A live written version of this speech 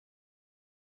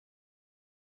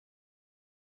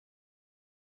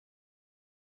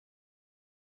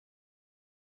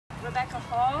Rebecca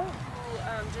Hall, who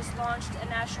just launched a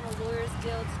National Lawyers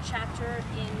Guild chapter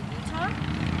in Utah.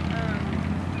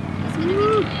 Is going to be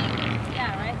doing,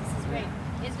 yeah, right, this is great.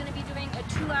 Is going to be doing a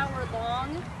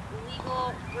 2-hour-long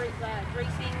legal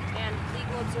briefing and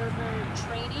legal observer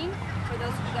training for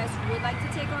those of you guys who would like to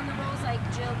take on the roles like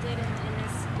Jill did in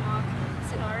this mock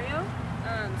scenario.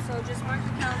 So just mark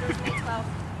the calendars, May 12th.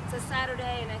 It's a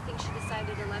Saturday, and I think she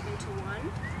decided 11 to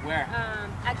 1. Where?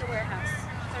 At the warehouse,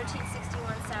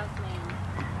 1361 South Main.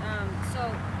 So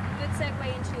good segue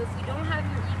into, if we don't have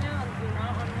your email and if you're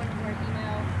not on one of our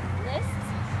email lists,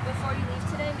 before you leave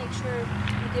today, make sure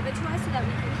you give it to us so that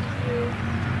we can keep you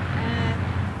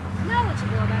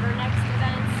knowledgeable about our next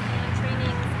events and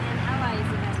trainings and allies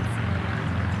events and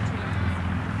trainings.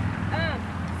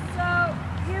 So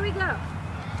here we go.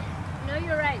 Know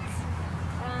your rights.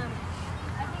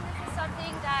 I think this is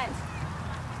something that,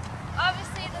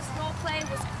 obviously this role play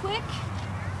was quick,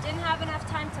 didn't have enough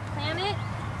time to plan it.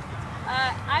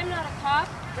 I'm not a cop,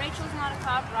 Rachel's not a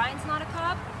cop, Ryan's not a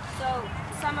cop, so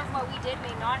some of what we did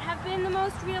may not have been the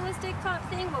most realistic cop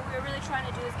thing. What we were really trying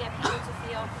to do is get people to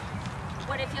feel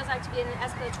what it feels like to be in an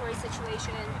escalatory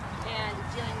situation and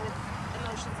dealing with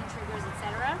emotions and triggers,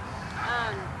 etc.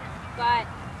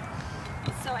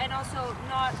 And also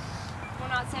we're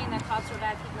not saying that cops are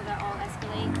bad people that all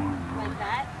escalate like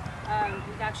that.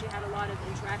 We've actually had a lot of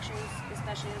interactions,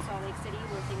 especially in Salt Lake City,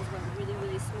 where things went really,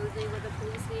 really smoothly with a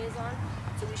police liaison,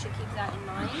 so we should keep that in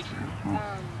mind.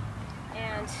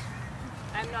 And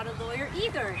I'm not a lawyer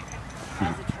either,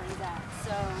 as it turns out.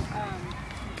 So,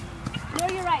 know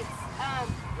your rights.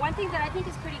 One thing that I think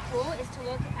is pretty cool is to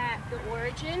look at the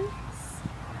origins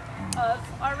of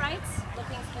our rights,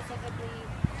 looking specifically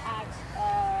at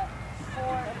 4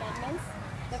 amendments.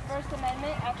 The First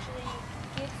Amendment actually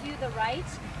gives you the right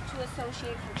to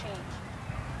associate for change.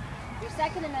 The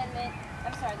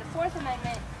Fourth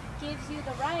Amendment gives you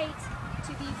the right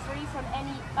to be free from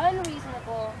any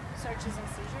unreasonable searches and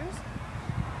seizures.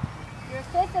 Your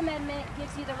Fifth Amendment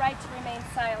gives you the right to remain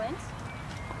silent.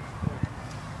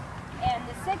 And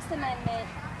the Sixth Amendment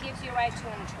gives you a right to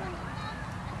an attorney.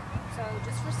 So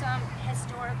just for some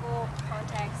historical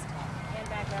context and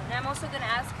background. And I'm also going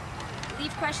to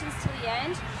leave questions till the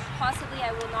end. Possibly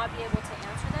I will not be able to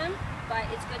answer them, but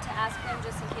it's good to ask them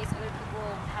just in case other people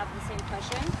have the same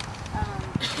question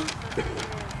for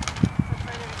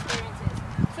further experiences.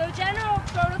 So general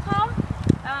protocol,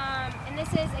 and this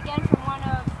is again from one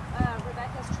of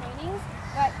Rebecca's trainings,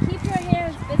 but keep your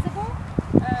hands visible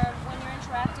when you're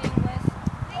interacting with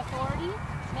authority.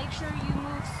 Make sure you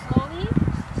move slowly.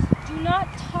 Do not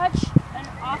touch an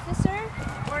officer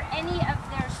or any of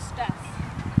their stuff.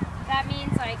 That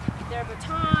means like their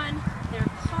baton, their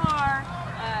car,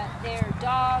 their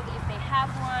dog if they have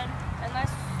one,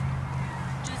 unless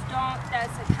just don't,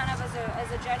 that's a kind of as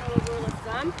a general rule of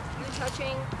thumb, you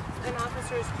touching an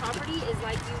officer's property is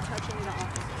like you touching the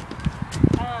officer.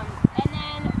 And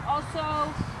then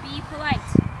also be polite.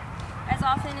 As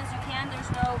often as you can,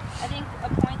 I think a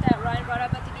point that Ryan brought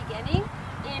up at the beginning,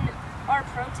 in our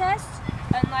protests,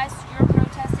 unless you're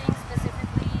protesting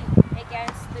specifically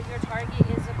against your target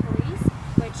is a police,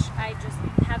 which I just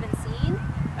haven't seen,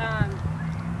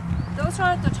 those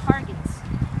aren't the targets.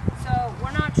 So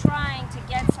we're not trying to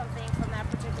get something from that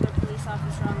particular police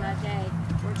officer on that day.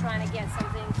 We're trying to get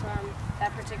something from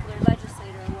that particular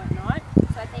legislator and whatnot.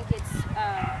 So I think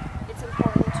it's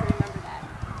important to remember that.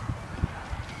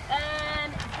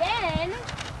 And then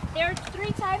there are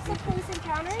 3 types of police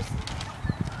encounters.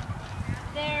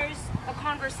 There's a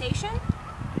conversation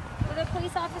with a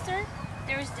police officer,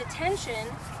 there's detention,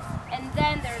 and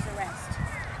then there's arrest.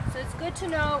 So it's good to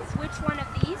know which one of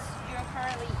these you're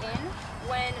currently in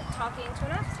when talking to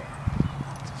an officer.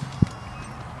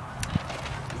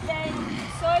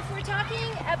 So if we're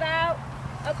talking about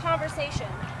a conversation,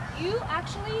 you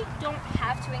actually don't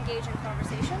have to engage in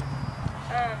conversation.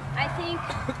 I think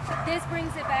this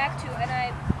brings it back to,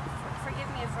 and forgive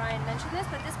me if Ryan mentioned this,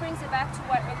 but this brings it back to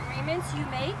what agreements you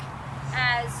make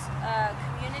as a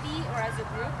community or as a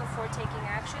group before taking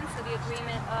action. So the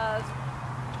agreement of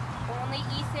only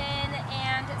Ethan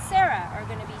and Sarah are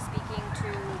going to be speaking to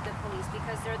the police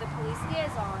because they're the police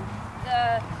liaison.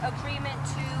 The agreement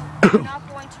to we're not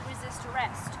going to resist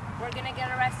arrest. We're going to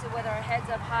get arrested with our heads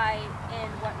up high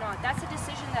and whatnot. That's a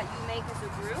decision that you make as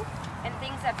a group and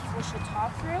things that people should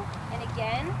talk through. And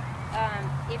again,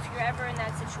 if you're ever in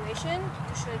that situation,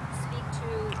 you should speak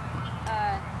to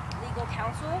legal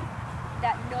counsel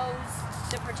that knows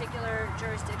the particular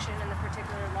jurisdiction and the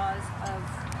particular laws of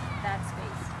that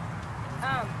space.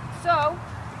 So,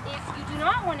 if you do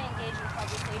not want to engage in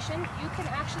conversation, you can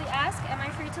actually ask, am I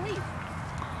free to leave?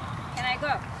 Can I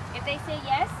go? If they say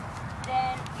yes,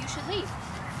 then you should leave.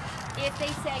 If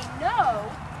they say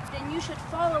no, then you should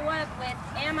follow up with,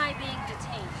 am I being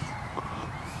detained?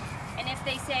 And if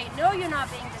they say, no, you're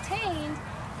not being detained,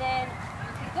 then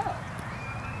you can go.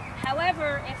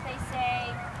 However, if they say,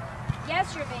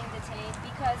 yes, you're being detained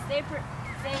because they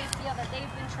feel that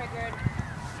they've been triggered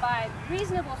by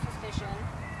reasonable suspicion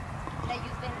that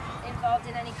you've been involved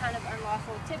in any kind of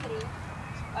unlawful activity,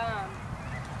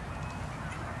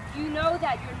 you know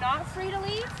that you're not free to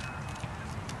leave,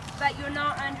 but you're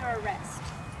not under arrest,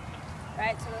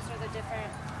 right? So those are the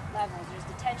different levels. There's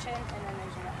detention and then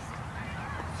there's arrest.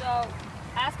 So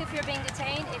ask if you're being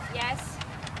detained. If yes,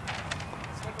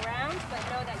 stick around, but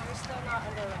know that you're still not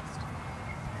under arrest.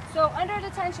 So under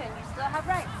detention, you still have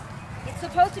rights. It's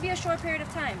supposed to be a short period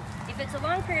of time. If it's a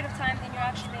long period of time, then you're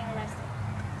actually being arrested.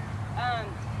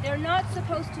 They're not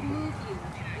supposed to move you.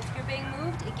 If you're being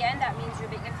moved, again, that means if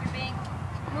you're being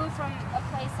moved from a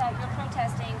place that you're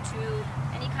protesting to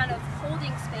any kind of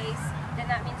holding space, then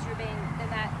that means then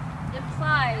that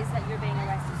implies that you're being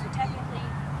arrested. So technically,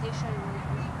 they shouldn't move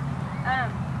you.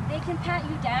 They can pat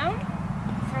you down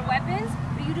for weapons,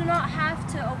 but you do not have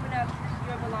to open up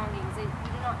your belongings. They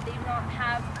do not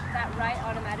have that right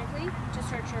automatically to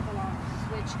search your belongings,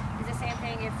 which is the same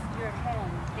thing if you're at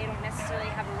home. They don't necessarily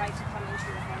have a right to come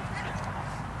into your home to search the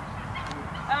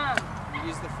house. You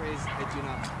use the phrase, I do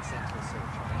not consent to a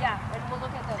search. Yeah, and we'll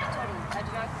look at the totally. I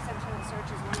do not consent to a search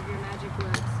is one of your magic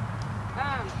words.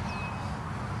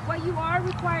 What you are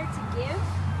required to give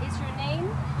is your name,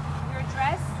 your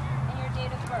address, and your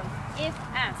date of birth, if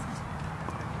asked.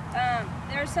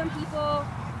 There are some people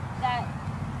that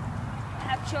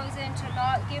have chosen to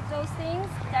not give those things.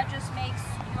 That just makes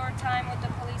your time with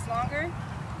the police longer.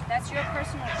 That's your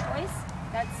personal choice.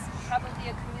 That's probably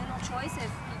a communal choice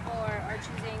if people are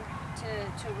choosing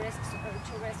to risk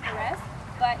arrest.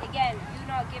 But again, you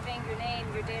not giving your name,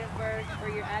 your date of birth, or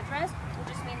your address will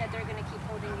just mean that they're going to keep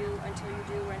holding you until you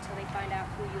do or until they find out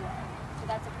who you are. So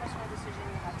that's a personal decision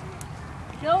you have to make.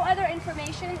 No other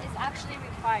information is actually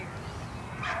required.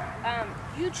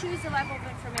 You choose the level of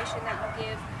information that you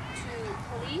give to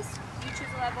police, you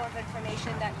choose the level of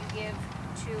information that you give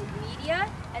to media,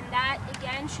 and that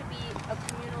again should be a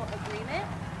communal agreement,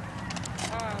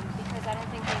 because I don't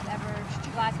think there's ever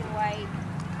black and white,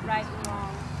 right and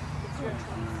wrong. It's your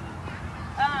choice.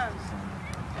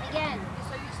 Again,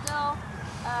 so you still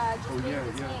just being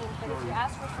detained, but if you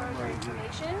ask for further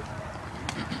information,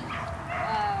 you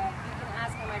can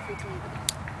ask, am I free to leave again?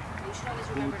 You should always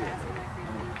remember to ask, am I free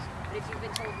to leave? But if you've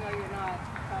been told no, you're not,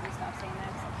 probably stop saying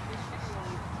that.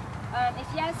 If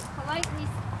yes, politely leave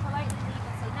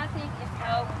and say nothing. If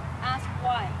no, ask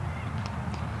why.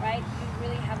 Right? You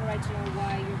really have a right to know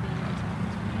why you're being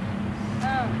detained.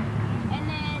 And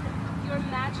then your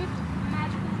magical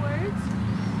words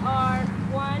are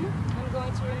 1, I'm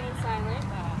going to remain silent.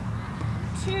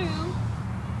 2,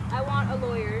 I want a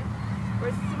lawyer.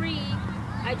 Or 3,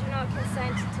 I do not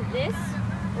consent to this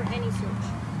or any search.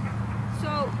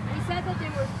 So we said that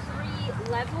there were 3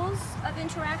 levels of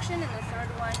interaction, and the third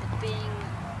one being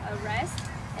arrest,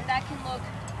 and that can look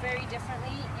very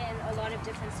differently in a lot of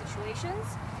different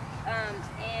situations.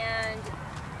 And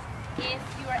if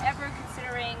you are ever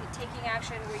considering taking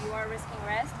action where you are risking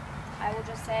arrest, I will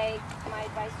just say my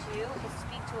advice to you is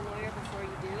speak to a lawyer before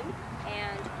you do,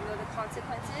 and know the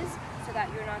consequences so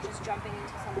that you're not just jumping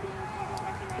into something and you don't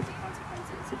recognize the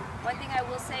consequences. One thing I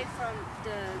will say from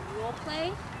the role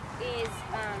play is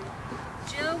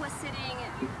Jill was sitting.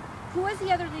 Who was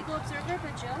the other legal observer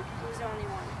but Jill? Who was the only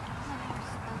one?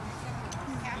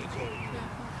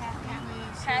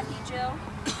 Kathy, Jill.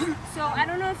 So I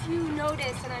don't know if you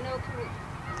noticed, and I know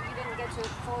you didn't get to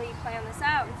fully plan this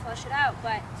out and flesh it out,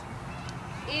 but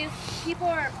if people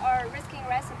are risking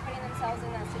arrest and putting themselves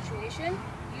in that situation,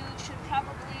 you should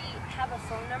probably have a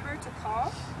phone number to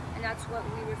call, and that's what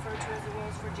we refer to as the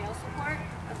rules for jail support.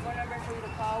 A phone number for you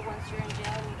to call once you're in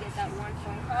jail and you get that one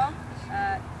phone call.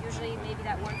 Usually maybe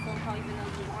that one phone call, even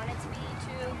though you want it to be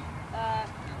to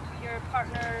your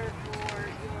partner or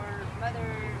your mother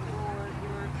or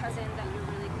your cousin that you're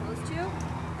really close to.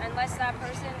 Unless that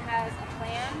person has a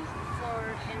plan for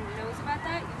and knows about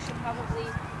that, you should probably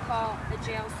call a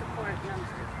jail support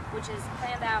number, which is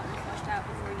planned out and fleshed out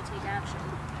before you take action.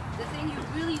 The thing you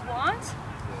really want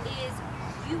is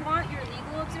you want your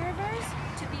legal observers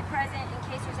to be present in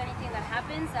case there's anything that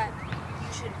happens that's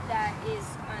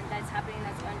happening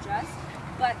that's unjust.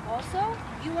 But also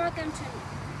you want them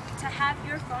to have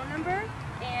your phone number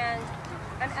and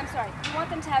you want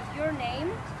them to have your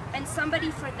name and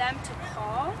somebody for them to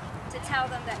call to tell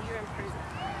them that you're in prison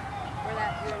or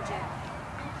that you're in jail.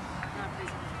 Not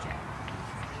prison, jail.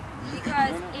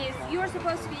 Because if you're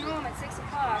supposed to be home at 6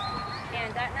 o'clock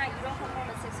and that night you don't come home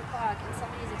at 6 o'clock and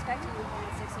somebody is expecting you home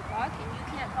at 6 o'clock and you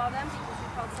can't call them because you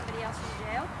called somebody else from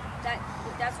jail,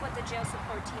 that's what the jail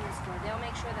support team is for. They'll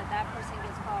make sure that that person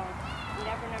gets called,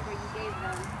 whatever number you gave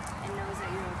them, and knows that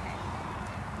you're okay.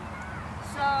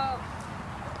 So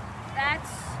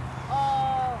that's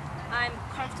all I'm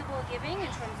comfortable giving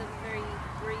in terms of a very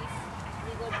brief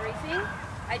legal briefing.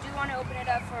 I do want to open it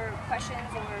up for questions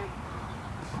or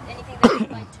anything that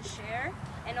you'd like to share.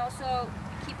 And also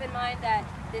keep in mind that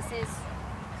this is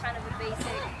kind of a basic,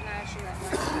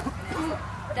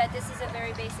 that this is a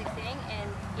very basic thing and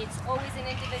it's always an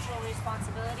individual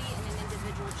responsibility and an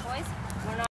individual choice.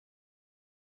 We're not